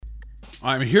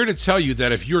I'm here to tell you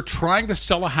that if you're trying to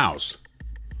sell a house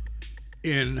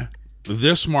in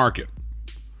this market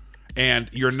and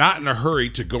you're not in a hurry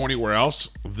to go anywhere else,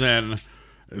 then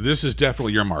this is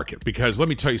definitely your market. Because let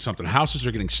me tell you something, houses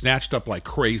are getting snatched up like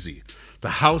crazy. The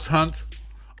house hunt,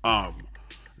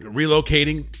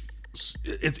 relocating,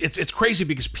 it's crazy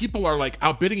because people are like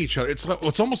outbidding each other. It's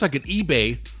almost like an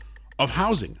eBay of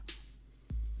housing.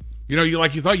 You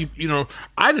know,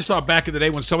 I just thought back in the day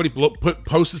when somebody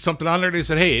posted something on there, they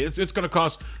said, hey, it's going to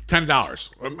cost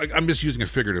 $10. I'm just using a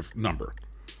figurative number.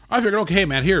 I figured, okay,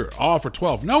 man, here, all for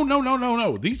 $12.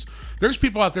 No. There's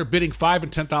people out there bidding $5,000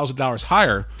 and $10,000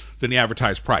 higher than the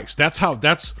advertised price. That's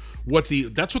what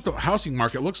the housing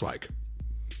market looks like.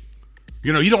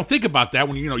 You know, you don't think about that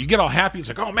when you get all happy. It's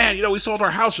like, oh man, we sold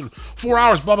our house in 4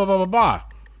 hours, blah blah blah blah blah.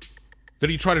 Then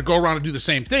you try to go around and do the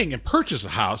same thing and purchase a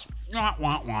house. Wah,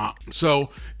 wah, wah. So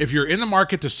if you're in the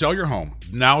market to sell your home,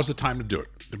 now is the time to do it.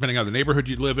 Depending on the neighborhood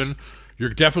you live in, you're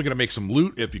definitely going to make some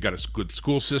loot if you got a good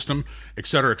school system, et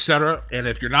cetera, et cetera. And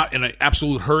if you're not in an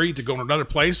absolute hurry to go to another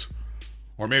place,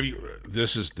 or maybe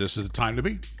this is the time to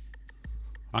be.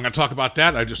 I'm going to talk about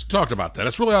that. I just talked about that.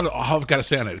 That's really all I've got to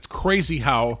say on it. It's crazy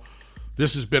how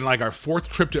this has been like our fourth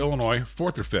trip to Illinois,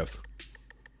 fourth or fifth.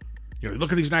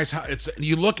 Look at these nice houses.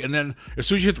 You look, and then as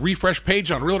soon as you hit the refresh page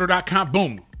on Realtor.com,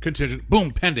 boom, contingent, boom,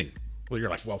 pending. Well,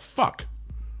 you're like, well, fuck.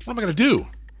 What am I going to do?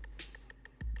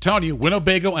 I'm telling you,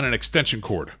 Winnebago and an extension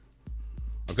cord.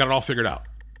 I've got it all figured out.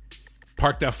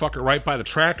 Park that fucker right by the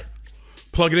track,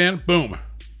 plug it in, boom.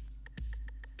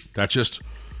 That's just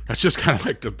kind of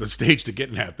like the stage to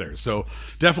getting at there. So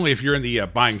definitely if you're in the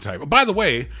buying type. By the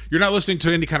way, you're not listening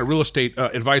to any kind of real estate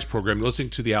advice program. You're listening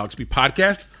to the Alex B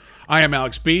podcast. I am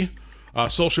Alex B.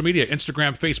 Social media,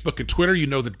 Instagram, Facebook, and Twitter. You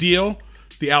know the deal.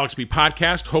 The Alex B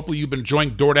podcast. Hopefully you've been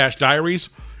enjoying DoorDash Diaries.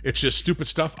 It's just stupid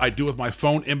stuff I do with my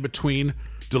phone in between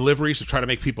deliveries to try to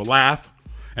make people laugh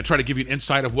and try to give you an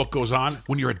insight of what goes on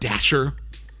when you're a dasher,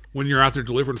 when you're out there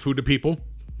delivering food to people.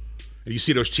 And you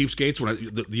see those cheapskates when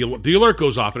the alert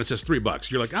goes off and it says $3.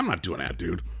 You're like, I'm not doing that,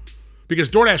 dude. Because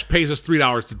DoorDash pays us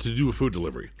 $3 to do a food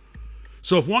delivery.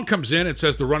 So if one comes in and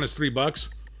says the run is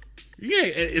 $3, yeah,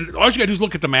 all you got to do is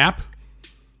look at the map,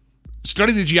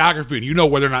 study the geography, and you know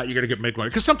whether or not you're going to make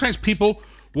money. Because sometimes people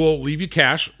will leave you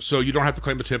cash, so you don't have to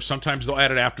claim the tip. Sometimes they'll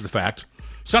add it after the fact.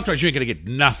 Sometimes you ain't going to get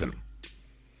nothing.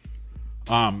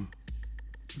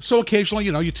 So occasionally,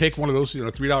 you take one of those,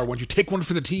 $3 ones. You take one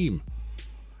for the team.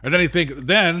 And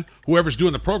then whoever's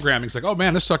doing the programming is like, oh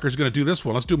man, this sucker's going to do this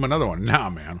one. Let's do him another one.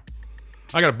 Nah, man.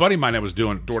 I got a buddy of mine that was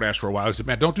doing DoorDash for a while. He said,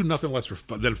 man, don't do nothing less than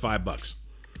 $5.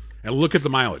 And look at the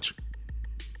mileage.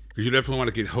 Because you definitely want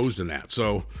to get hosed in that.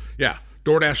 So, yeah,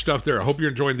 DoorDash stuff there. I hope you're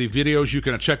enjoying the videos. You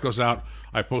can check those out.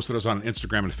 I posted those on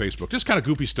Instagram and Facebook. Just kind of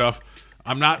goofy stuff.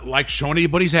 I'm not like showing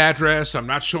anybody's address. I'm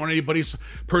not showing anybody's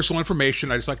personal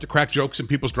information. I just like to crack jokes in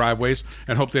people's driveways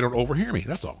and hope they don't overhear me.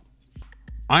 That's all.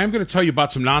 I am going to tell you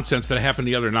about some nonsense that happened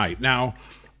the other night. Now,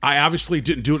 I obviously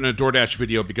didn't do it in a DoorDash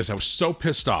video because I was so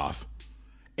pissed off.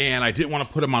 And I didn't want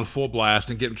to put them on full blast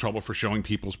and get in trouble for showing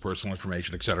people's personal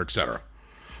information, et cetera, et cetera.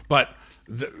 But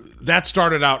that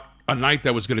started out a night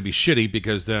that was going to be shitty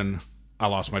because then I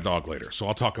lost my dog later. So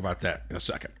I'll talk about that in a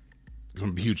second.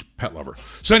 I'm a huge pet lover.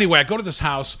 So anyway, I go to this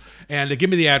house and they give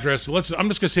me the address. I'm just going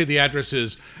to say the address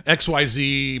is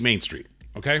XYZ Main Street.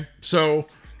 Okay? So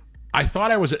I thought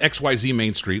I was at XYZ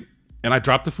Main Street and I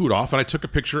dropped the food off and I took a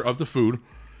picture of the food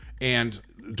and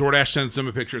DoorDash sends them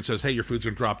a picture and says, hey, your food's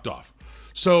been dropped off.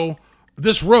 So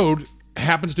this road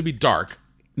happens to be dark.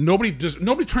 Nobody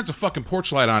turns a fucking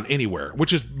porch light on anywhere,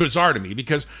 which is bizarre to me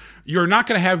because you're not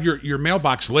going to have your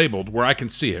mailbox labeled where I can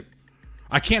see it.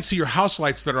 I can't see your house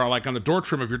lights that are like on the door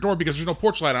trim of your door because there's no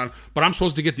porch light on, but I'm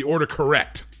supposed to get the order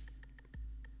correct.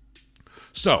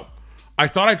 So I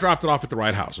thought I dropped it off at the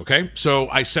right house, okay? So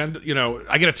I send,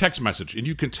 I get a text message, and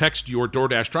you can text your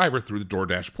DoorDash driver through the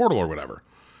DoorDash portal or whatever.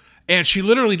 And she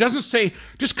literally doesn't say,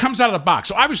 just comes out of the box.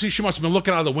 So obviously she must have been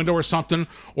looking out of the window or something,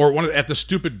 or at the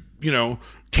stupid,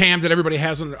 cam that everybody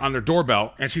has on their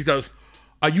doorbell. And she goes,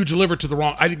 you delivered to the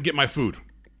wrong, I didn't get my food.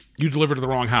 You delivered to the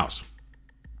wrong house.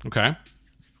 Okay?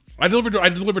 I delivered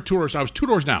 2 doors. I was 2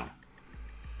 doors down.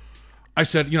 I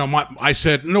said,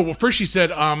 no, first she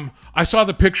said, I saw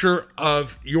the picture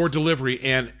of your delivery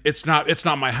and it's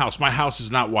not my house. My house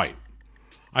is not white.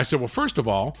 I said, well, first of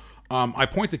all, I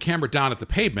point the camera down at the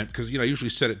pavement because, I usually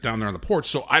set it down there on the porch.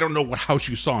 So I don't know what house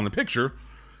you saw in the picture.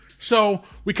 So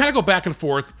we kind of go back and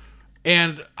forth.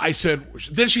 And I said,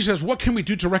 then she says, what can we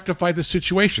do to rectify this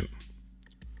situation?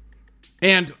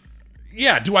 And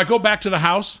yeah, do I go back to the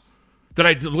house that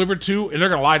I delivered to? And they're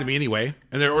going to lie to me anyway.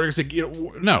 And they're going to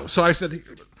say, no. So I said,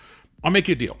 I'll make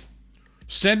you a deal.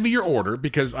 Send me your order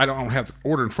because I don't have the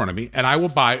order in front of me, and I will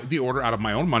buy the order out of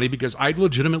my own money because I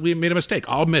legitimately made a mistake.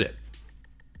 I'll admit it.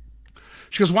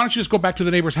 She goes, why don't you just go back to the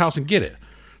neighbor's house and get it?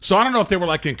 So I don't know if they were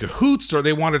like in cahoots or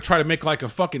they wanted to try to make like a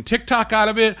fucking TikTok out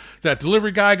of it. That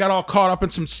delivery guy got all caught up in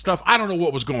some stuff. I don't know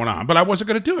what was going on, but I wasn't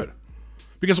going to do it.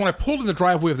 Because when I pulled in the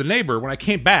driveway of the neighbor, when I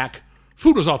came back,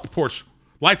 food was off the porch.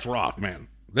 Lights were off, man.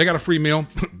 They got a free meal.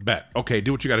 Bet. Okay,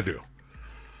 do what you got to do.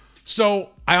 So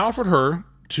I offered her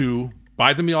to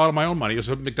buy the meal out of my own money. It was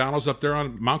at McDonald's up there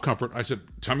on Mount Comfort. I said,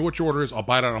 tell me what your order is. I'll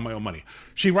buy it out of my own money.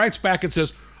 She writes back and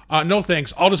says, no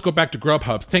thanks. I'll just go back to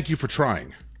Grubhub. Thank you for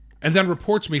trying. And then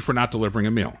reports me for not delivering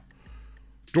a meal.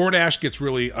 DoorDash gets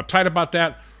really uptight about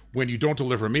that when you don't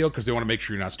deliver a meal because they want to make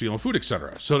sure you're not stealing food,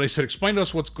 etc. So they said, explain to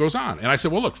us what goes on. And I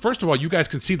said, well, look, first of all, you guys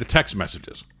can see the text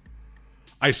messages.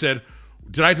 I said,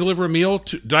 did I deliver a meal?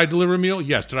 Did I deliver a meal?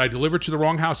 Yes. Did I deliver to the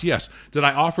wrong house? Yes. Did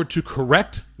I offer to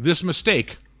correct this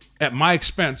mistake at my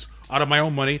expense out of my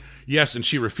own money? Yes. And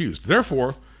she refused.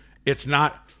 Therefore, it's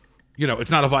not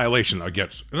a violation, I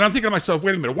guess. And I'm thinking to myself,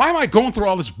 wait a minute, why am I going through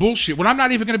all this bullshit when I'm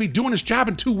not even going to be doing this job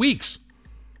in 2 weeks?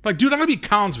 Like, dude, I'm going to be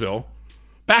Collinsville,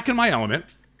 back in my element,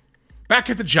 back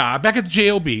at the job, back at the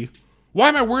JOB. Why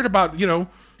am I worried about,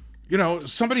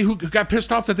 somebody who got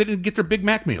pissed off that they didn't get their Big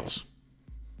Mac meals?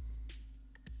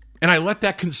 And I let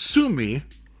that consume me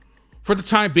for the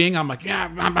time being. I'm like,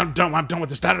 yeah, I'm done with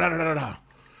this, da-da-da-da-da-da.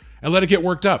 And let it get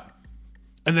worked up.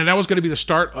 And then that was going to be the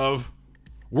start of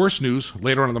worse news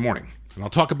later on in the morning. And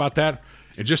I'll talk about that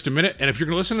in just a minute. And if you're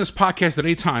going to listen to this podcast at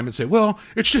any time and say, well,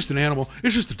 it's just an animal,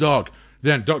 it's just a dog,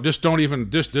 then just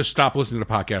stop listening to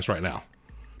the podcast right now.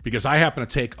 Because I happen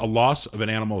to take a loss of an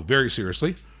animal very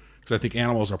seriously, because I think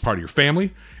animals are part of your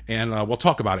family. And we'll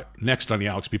talk about it next on the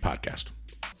Alex B Podcast.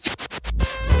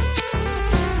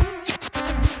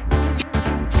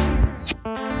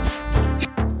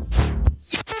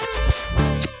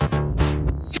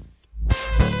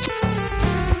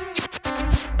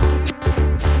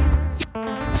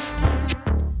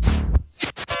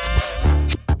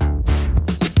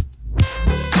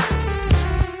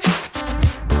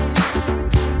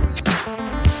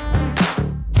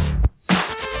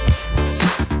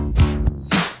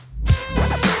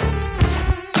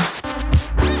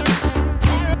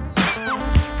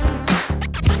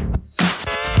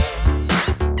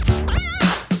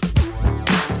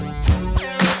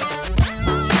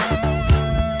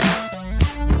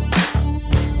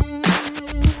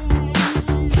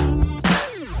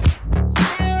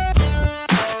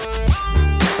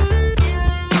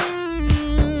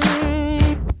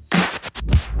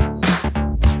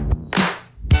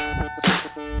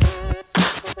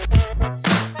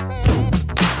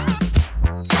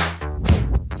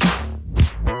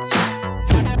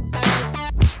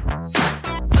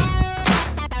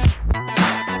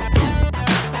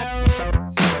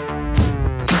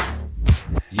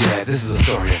 This is a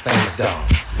story of famous dog.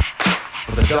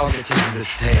 But the dog that chases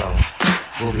its tail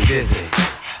will be busy.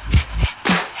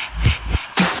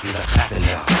 These are clapping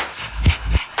dogs,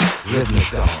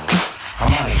 rhythmic dogs,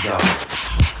 harmonic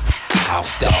dogs,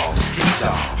 house dogs, street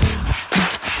dogs,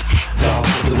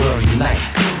 dogs of the world unite,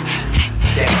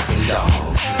 dancing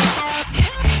dogs.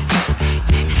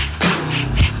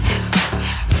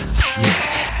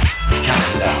 Yeah,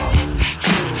 counting dog,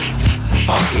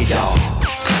 funky dogs.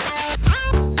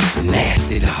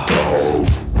 Nasty dogs.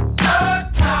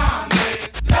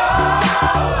 Atomic dog.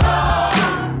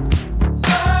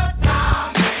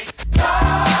 Atomic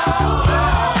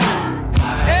dog.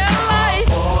 And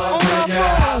life on our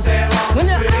phones. When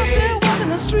you're out there walking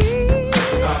the street,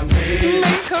 you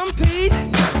may compete.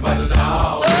 But the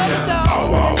dog.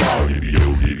 Bow wow wow, yippee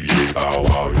yo, yippee yay. Bow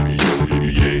wow, yippee yo,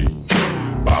 yippee yay.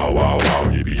 Bow wow wow,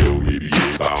 yippee yo, yippee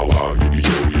yay. Bow wow, yippee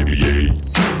yo, yippee yay.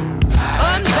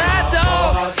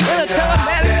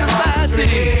 Telematic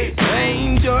society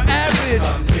ain't your average.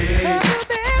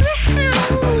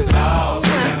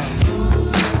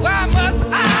 Why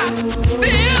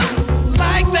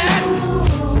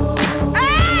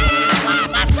must I feel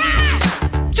like that? Why must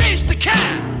I chase the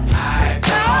cat? The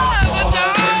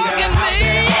dog in me.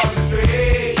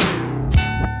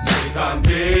 Come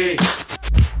be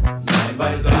nothing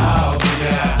but a dog,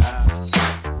 yeah.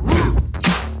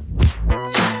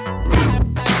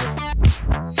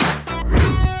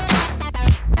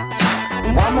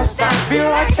 Why must I feel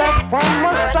like that? Why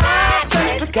must I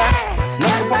chase the cat?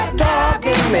 Nothing but a dog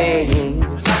in me.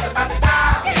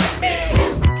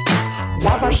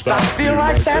 Why must I feel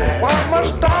like that? Why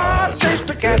must I chase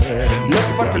the cat?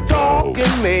 Nothing but the dog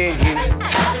in me.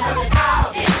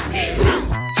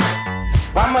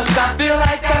 Why must I feel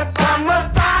like that? Why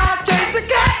must I chase the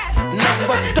cat? Nothing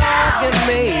but the dog in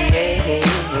me.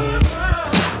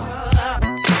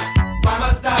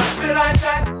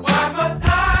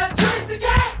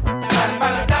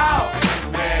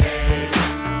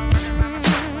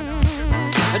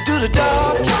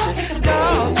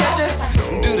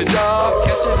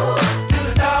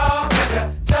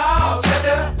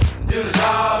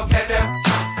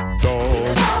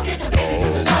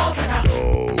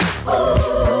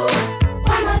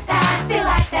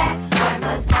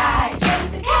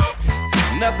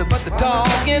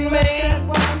 being made.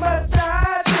 Why must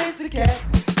I chase the cat?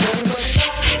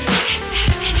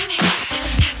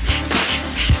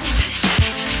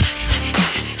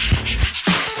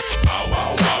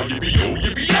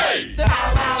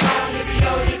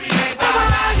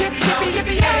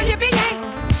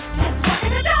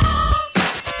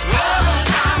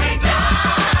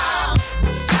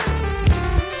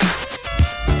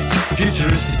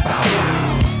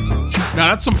 Now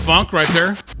that's some funk right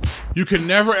there. You can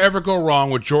never ever go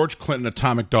wrong with George Clinton,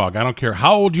 Atomic Dog. I don't care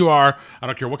how old you are. I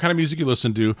don't care what kind of music you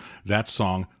listen to. That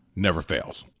song never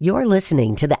fails. You're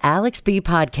listening to the Alex B.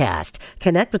 Podcast.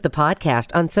 Connect with the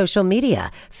podcast on social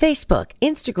media, Facebook,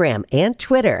 Instagram, and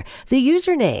Twitter. The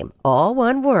username, all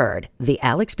one word, the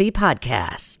Alex B.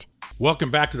 Podcast.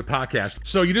 Welcome back to the podcast.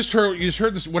 So you just heard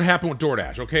this, what happened with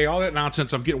DoorDash, okay? All that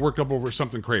nonsense, I'm getting worked up over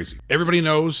something crazy. Everybody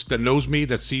knows me,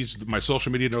 that sees my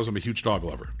social media, knows I'm a huge dog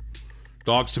lover.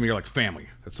 Dogs to me are like family.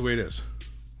 That's the way it is.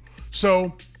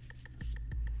 So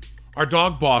our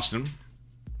dog Boston,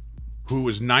 who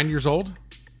is 9 years old,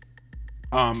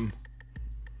 had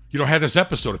this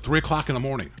episode at 3 o'clock in the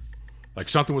morning. Like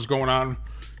something was going on,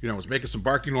 was making some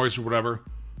barking noise or whatever.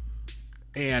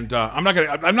 And I'm not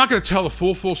gonna tell the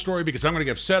full story because I'm gonna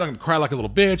get upset. I'm gonna cry like a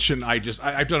little bitch, and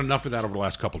I've done enough of that over the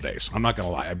last couple of days. I'm not gonna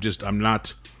lie.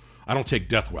 I don't take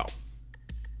death well.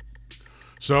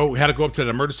 So we had to go up to the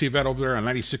emergency vet over there on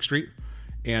 96th Street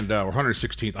and or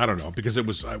 116th. I don't know, because it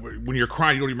was when you're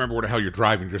crying, you don't even remember where the hell you're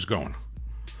driving. You're just going.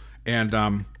 And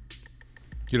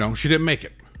she didn't make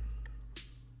it,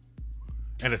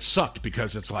 and it sucked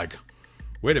because it's like,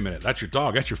 wait a minute, that's your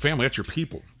dog, that's your family, that's your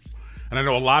people. And I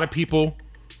know a lot of people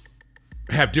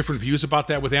have different views about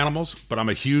that with animals, but I'm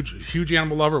a huge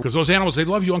animal lover because those animals, they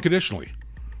love you unconditionally.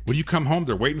 When you come home,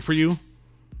 they're waiting for you.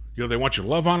 They want you to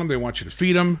love on them. They want you to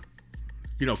feed them.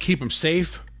 Keep them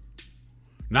safe.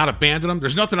 Not abandon them.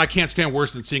 There's nothing I can't stand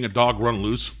worse than seeing a dog run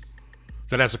loose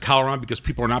that has a collar on because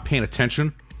people are not paying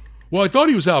attention. Well, I thought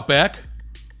he was out back.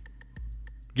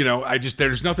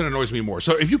 There's nothing that annoys me more.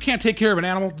 So if you can't take care of an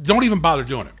animal, don't even bother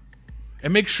doing it.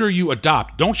 And make sure you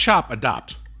adopt. Don't shop,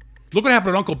 adopt. Look what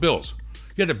happened at Uncle Bill's.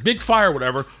 You had a big fire or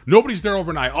whatever. Nobody's there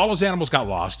overnight. All those animals got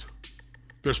lost.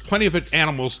 There's plenty of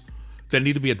animals that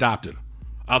need to be adopted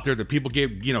out there that people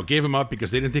gave them up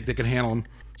because they didn't think they could handle them.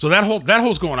 So that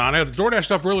whole's going on. I had the DoorDash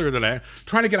stuff earlier today,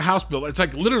 trying to get a house built. It's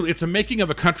like literally, it's a making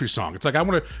of a country song. It's like I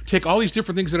want to take all these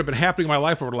different things that have been happening in my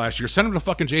life over the last year, send them to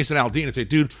fucking Jason Aldean and say,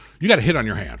 dude, you got a hit on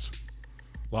your hands.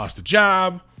 Lost a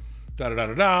job,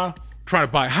 da-da-da-da-da. Trying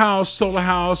to buy a house, sold a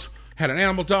house, had an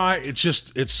animal die.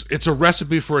 It's a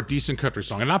recipe for a decent country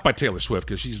song. And not by Taylor Swift,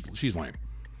 because she's lame.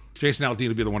 Jason Aldean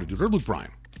would be the one to do it. Or Luke Bryan.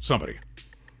 Somebody.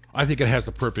 I think it has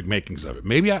the perfect makings of it.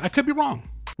 Maybe I could be wrong.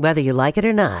 Whether you like it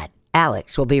or not,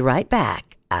 Alex will be right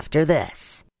back after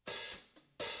this.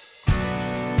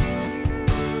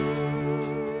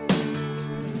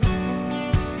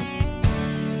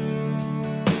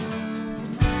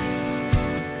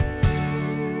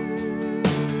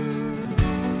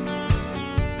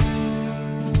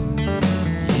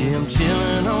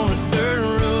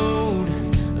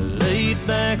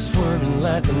 Swerving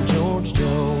like I'm George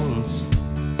Jones.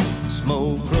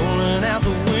 Smoke rolling out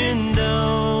the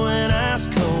window and ice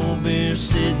cold beer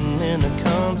sitting in the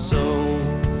console.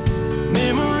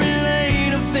 Memory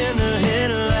laid up in the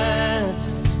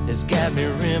headlights. It's got me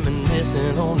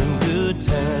reminiscing on them good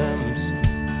times.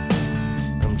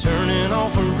 I'm turning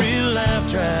off a real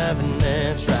life driving,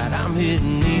 that's right. I'm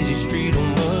hitting easy street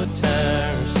on mud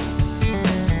tires.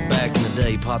 Back in the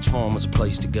day, Potts Farm was a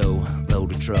place to go.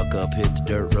 Load the truck up, hit the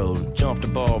dirt road. Jump the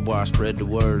barbed wire, spread the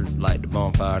word. Light the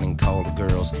bonfire and call the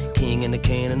girls. King and the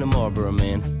can and the Marlboro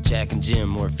man. Jack and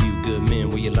Jim were a few good men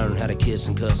where you learn how to kiss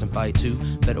and cuss and fight too.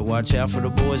 Better watch out for the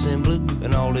boys in blue.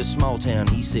 And all this small town,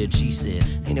 he said, she said.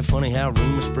 Ain't it funny how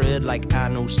rumors spread like I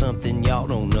know something y'all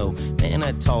don't know? Man,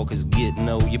 that talk is getting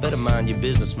old. You better mind your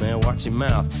business, man. Watch your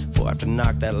mouth before I have to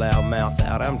knock that loud mouth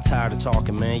out. I'm tired of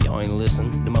talking, man. Y'all ain't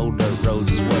listening. Them old dirt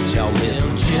roads is what y'all missing.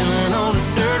 I'm chilling on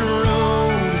a dirt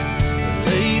road,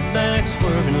 laid back,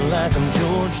 swerving like I'm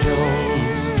George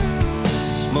Jones.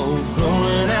 Smoke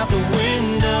rolling out the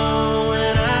window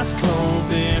and ice cold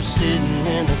beer sitting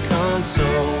in the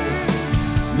console.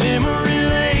 Memory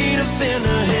laid up in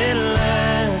the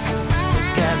headlights. It's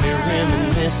got me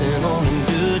reminiscing on them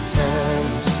good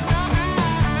times.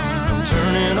 I'm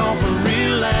turning off a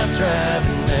real life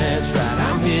driving, that's right.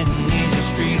 I'm hitting easy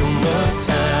street on mud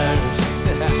tires.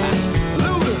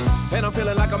 And I'm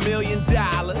feeling like $1 million.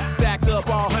 Stacked up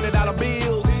all $100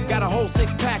 bills. Got a whole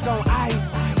 6-pack on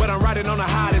ice. But I'm riding on the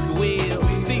hottest wheel.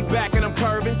 Seat back and I'm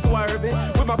curving, swerving.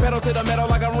 With my pedal to the metal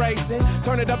like I'm racing. racing.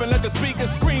 Turn it up and let the speakers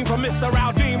scream for Mr.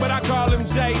 Aldine, but I call him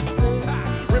Jason.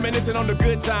 Reminiscing on the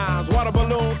good times, water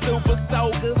balloons, super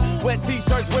soakers, wet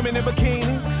t-shirts, women in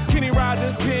bikinis, Kenny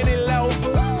Rogers, penny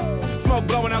loafers, smoke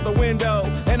blowing out the window,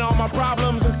 and all my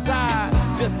problems aside,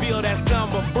 just feel that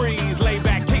summer breeze, lay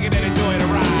back, kick it and enjoy the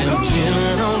ride. I'm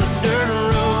chilling on the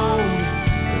dirt road,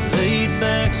 laid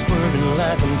back, swerving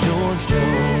like I'm George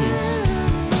Jones.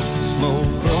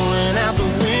 Smoke rolling out the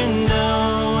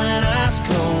window, and ice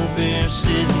cold beer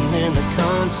sitting in the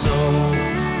console.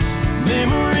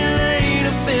 Memory laid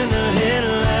up in the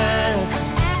headlights,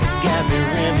 it's got me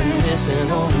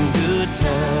reminiscing on them good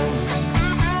times.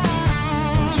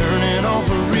 I'm turning off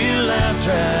a real life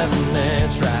driving,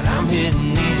 that's right, I'm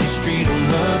hitting easy street on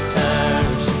love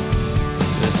tires.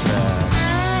 That's right.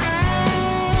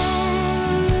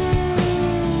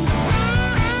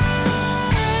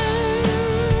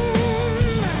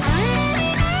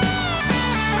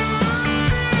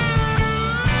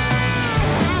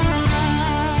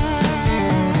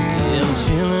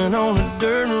 On a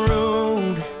dirt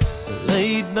road,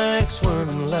 laid back,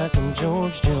 swerving like I'm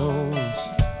George Jones.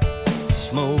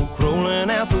 Smoke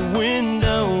rolling out the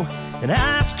window, and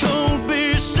ice cold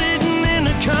beer sitting in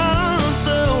the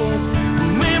console.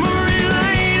 Memory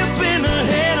laid up in the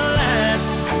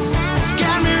headlights, it's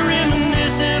got me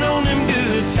reminiscing on them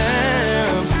good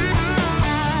times.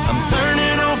 I'm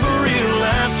turning off a real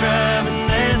life driving,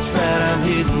 that's right, I'm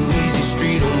hitting easy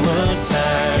street on mud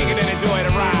tires. Kick it and enjoy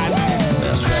the ride.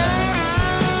 That's right.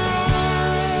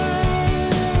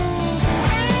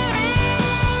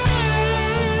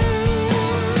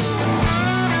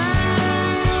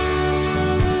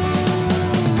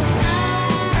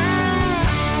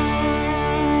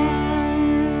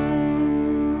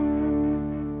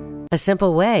 A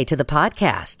simple way to the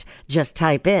podcast. Just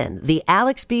type in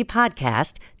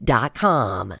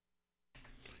thealexbpodcast.com.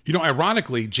 You know,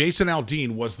 ironically, Jason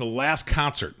Aldean was the last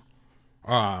concert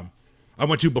I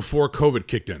went to before COVID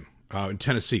kicked in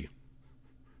Tennessee.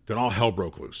 Then all hell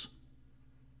broke loose.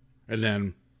 And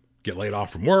then get laid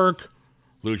off from work,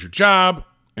 lose your job,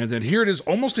 and then here it is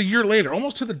almost a year later,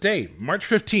 almost to the day, March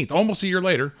 15th, almost a year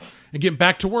later, and getting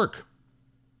back to work.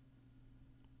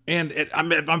 And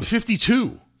I'm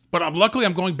 52, but luckily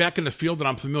I'm going back in the field that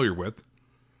I'm familiar with.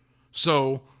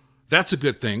 So that's a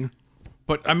good thing.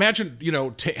 But imagine,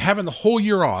 having the whole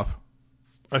year off,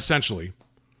 essentially,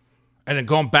 and then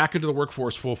going back into the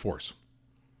workforce full force.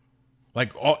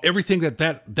 Like everything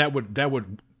that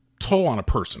would toll on a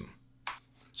person.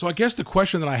 So I guess the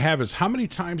question that I have is, how many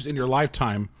times in your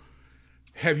lifetime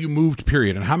have you moved,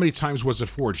 period? And how many times was it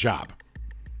for a job?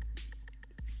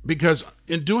 Because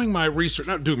in doing my research,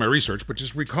 not doing my research, but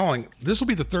just recalling, this will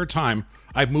be the third time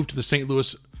I've moved to the St.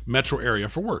 Louis metro area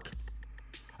for work.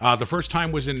 The first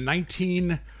time was in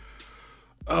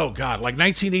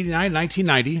 1989,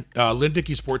 1990. Lynn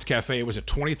Dickey Sports Cafe. It was at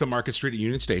 20th and Market Street at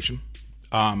Union Station.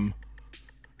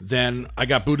 Then I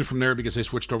got booted from there because they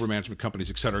switched over management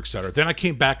companies, et cetera, et cetera. Then I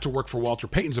came back to work for Walter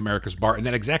Payton's America's Bar in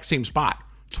that exact same spot.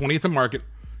 20th and Market,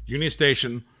 Union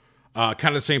Station, kind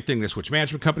of the same thing. They switched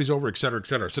management companies over, et cetera, et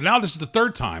cetera. So now this is the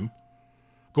third time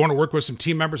going to work with some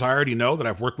team members I already know that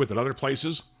I've worked with at other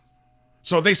places.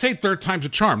 So they say third time's a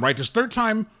charm, right? Is third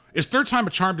time a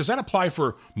charm? Does that apply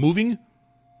for moving?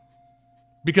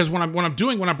 Because when I'm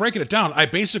breaking it down, I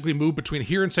basically move between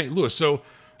here and St. Louis. So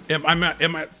am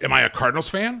I a Cardinals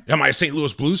fan? Am I a St.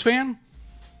 Louis Blues fan?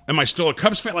 Am I still a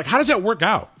Cubs fan? Like, how does that work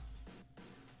out?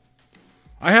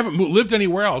 I haven't lived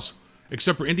anywhere else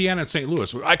except for Indiana and St.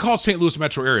 Louis. I call it St. Louis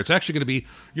metro area. It's actually going to be,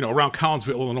 around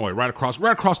Collinsville, Illinois, right across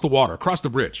the water, across the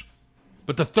bridge.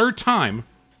 But the third time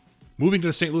moving to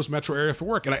the St. Louis metro area for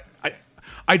work, and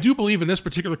I do believe in this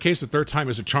particular case the third time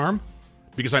is a charm,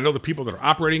 because I know the people that are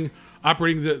operating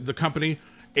the company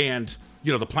and,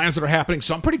 the plans that are happening.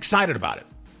 So I'm pretty excited about it.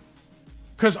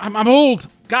 Because I'm old.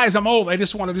 Guys, I'm old. I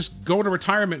just want to just go to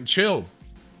retirement and chill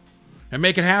and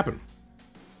make it happen.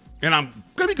 And I'm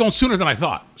going to be going sooner than I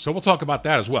thought. So we'll talk about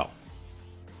that as well.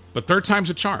 But third time's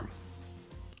a charm.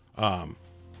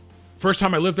 First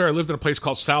time I lived there, I lived in a place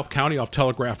called South County off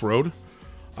Telegraph Road.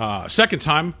 Second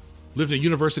time, lived in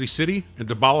University City in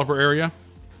the Bolivar area.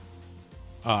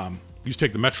 Used to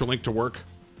take the Metrolink to work.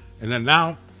 And then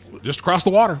now, just across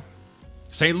the water,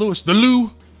 St. Louis, the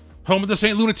Lou, home of the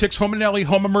St. Lunatics, home of Nelly,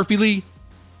 home of Murphy Lee.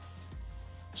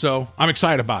 So I'm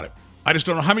excited about it. I just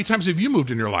don't know, how many times have you moved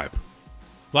in your life?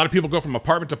 A lot of people go from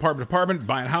apartment to apartment to apartment,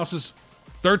 buying houses.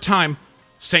 Third time,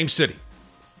 same city.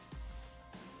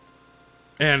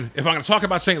 And if I'm going to talk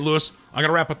about St. Louis, I'm going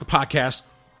to wrap up the podcast,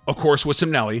 of course, with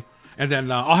some Nelly. And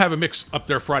then I'll have a mix up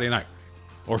there Friday night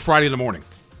or Friday in the morning.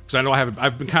 Because I know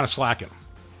I've been kind of slacking.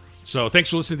 So thanks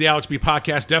for listening to the Alex B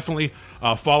Podcast. Definitely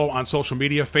follow on social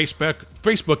media, Facebook,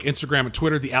 Instagram, and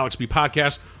Twitter, the Alex B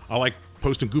Podcast. I like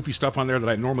posting goofy stuff on there that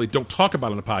I normally don't talk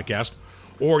about on the podcast.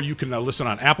 Or you can listen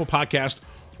on Apple Podcast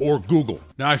or Google.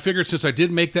 Now, I figured since I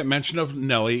did make that mention of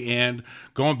Nelly and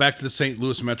going back to the St.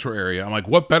 Louis metro area, I'm like,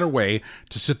 what better way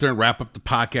to sit there and wrap up the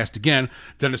podcast again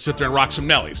than to sit there and rock some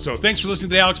Nelly? So thanks for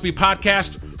listening to the Alex B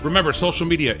Podcast. Remember, social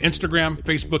media, Instagram,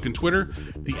 Facebook, and Twitter,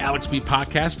 the Alex B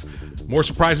Podcast. More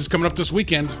surprises coming up this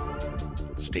weekend.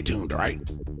 Stay tuned, all right?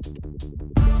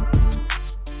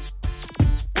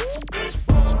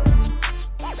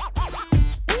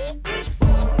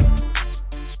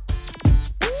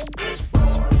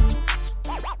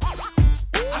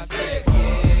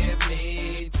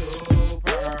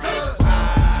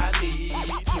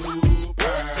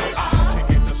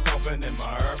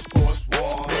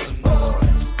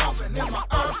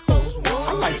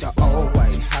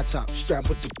 Strap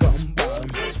with the gum bottom.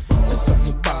 There's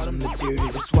something about him, the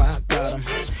dirty, that's why I got him.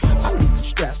 I leave him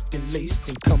strapped and laced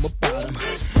and come about him.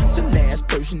 The last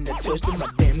person that touched him, I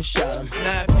damn near shot him.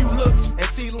 Now if you look and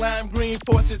see lime green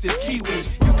forces is kiwi,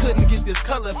 you couldn't get this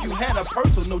color if you had a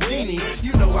purse or no genie.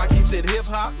 You know I keeps it hip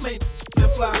hop, made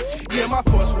flip flop. Yeah, my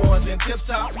Force One's in tip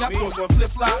top, got Force One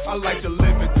flip flop. I like the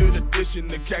limited edition,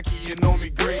 the khaki and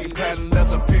army green. Patent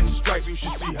leather pinstripe, you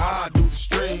should see how I do the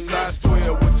string. Size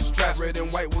 12 with the strap, red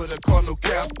and white with a cardinal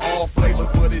cap. All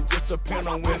flavors, but it just depends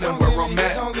on when and where I'm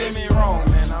at. Don't get me wrong,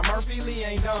 man, I'm Murphy Lee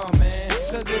ain't dumb, man.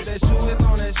 Cause if that shoe is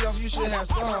on that shelf, you should have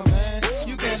some, man.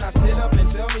 You cannot sit up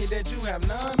and tell me that you have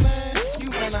none, man. You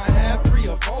might not have 3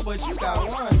 or 4, but you got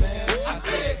one, man. I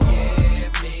said,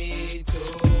 give me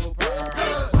 2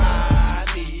 pearls. I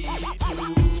need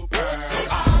 2 pearls. So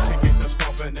I can get to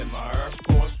stomping in my Air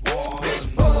Force One.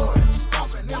 Big boy,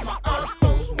 stomping in my Air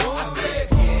Force One. I said,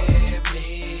 give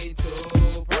me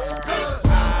 2 pearls.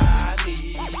 I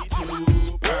need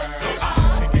 2 pearls. So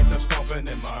I can get to stomping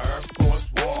in my Air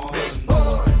Force One. Big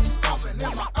boy, stomping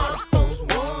in my Air Force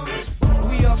One.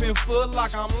 We up in Foot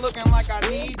Locker, I'm looking like I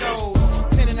need those.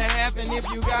 10 and a half, and if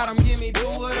you got them, give me 2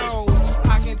 of those.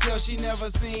 I can tell she never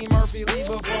seen Murphy Lee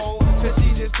before, cause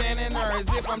she just standing there as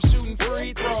if I'm shooting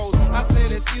free throws. I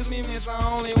said, excuse me, miss,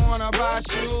 I only wanna buy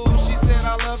shoes. She said,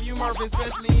 I love you, Murphy,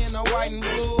 especially in the white and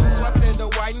blue. I said, the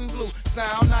white and blue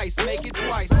sound nice, make it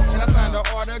twice. And I signed the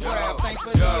autograph, thanks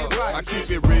for the advice. I keep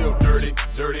it real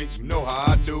dirty, you know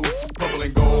how I do. Purple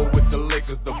and gold with the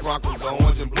Lakers, the Broncos, the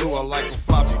orange and blue. I like them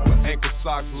floppy with ankle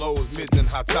socks, lows, mids, and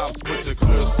high tops with a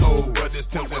clear soul. But it's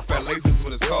Tim's and fat laces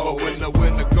when it's cold. But when the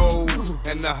winter gold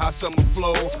and the hot summer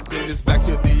flow, then it's back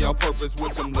to the all-purpose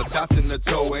with them the dots in the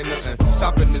toe. Ain't nothing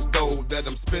stopping this dough that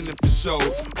I'm spending for show.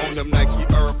 On them Nike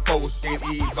Air Force and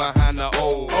E behind the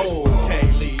O.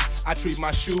 Okay, Lee, I treat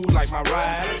my shoe like my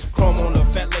ride. Chrome on the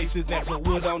fat laces and put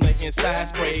wood on the inside.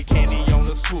 Spray candy on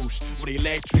the swoosh with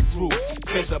electric roof.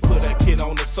 Spencer put a kid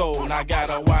on the sole and I got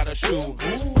a wider shoe.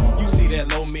 Ooh, you see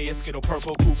that low mid Skittle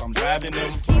purple coupe, I'm driving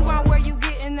them. Keyword, where you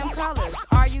getting them colors?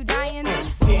 Are you dying them?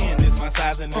 10 is my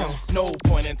size in them. No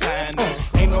point in tying them.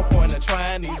 Ain't no point in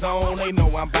trying these on. They know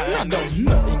I'm I buying them. don't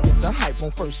nothing get the hype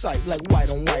on first sight like white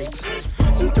on whites.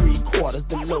 In 3/4,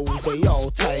 the lows, they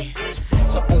all tight.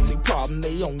 The only problem,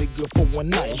 they only good for one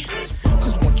night.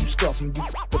 Cause once you scuff them, you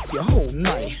up your whole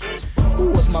night. Who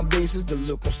was my basis? The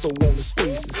look on store on his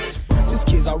faces. This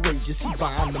kid's outrageous, he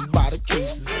buying them by the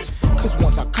cases. Cause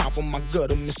once I cop them, I gut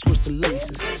them and switch the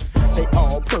laces. They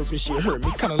all purpose, shit hurt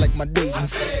me, kinda like my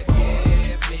datings.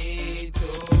 Give me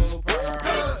 2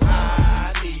 pearls.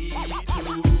 I need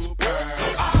 2 pearls. So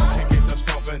I can get to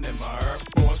stomping in my Air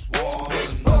Force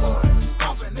One.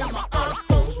 Stomping in my Air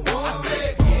Force One. I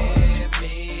said, give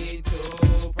me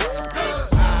 2 pearls.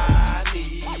 I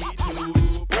need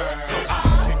 2 pearls. So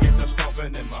I can get to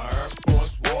stomping in my Air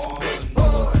Force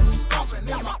One. Stomping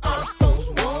in my Air Force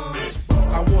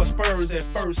One. I wore Spurs at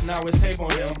first, now it's tape on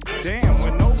them. Damn,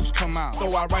 when those come out.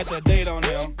 So I write the date on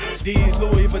them. These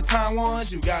Louis Vuitton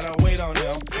ones, you gotta wait on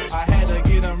them. I had to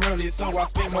get them early, so I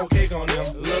spent more cake on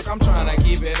them. Look, I'm trying to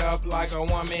keep it up like a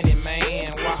 1-minute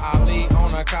man. While I lead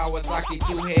on a Kawasaki,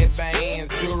 2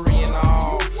 headbands, jewelry and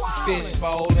all.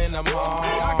 Fishbowl in the mall.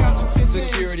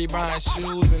 Security buying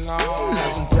shoes and all. Now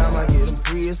sometimes I get them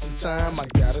free and sometimes I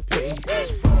gotta pay.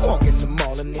 Walk in the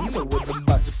mall and they know what I'm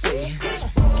about to say.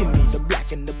 Give me the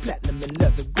black and the platinum and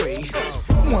leather gray.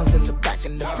 One's in the back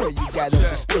and the pearl you got on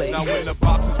display. Now in the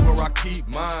boxes where I keep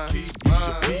mine, you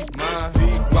should peep mine.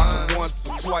 Rock once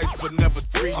or twice, but never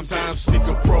 3 times.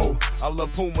 Sneaker pro, I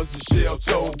love Pumas and shell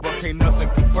toes, but can't nothing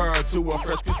compare to a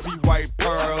fresh crispy white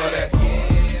pearl. That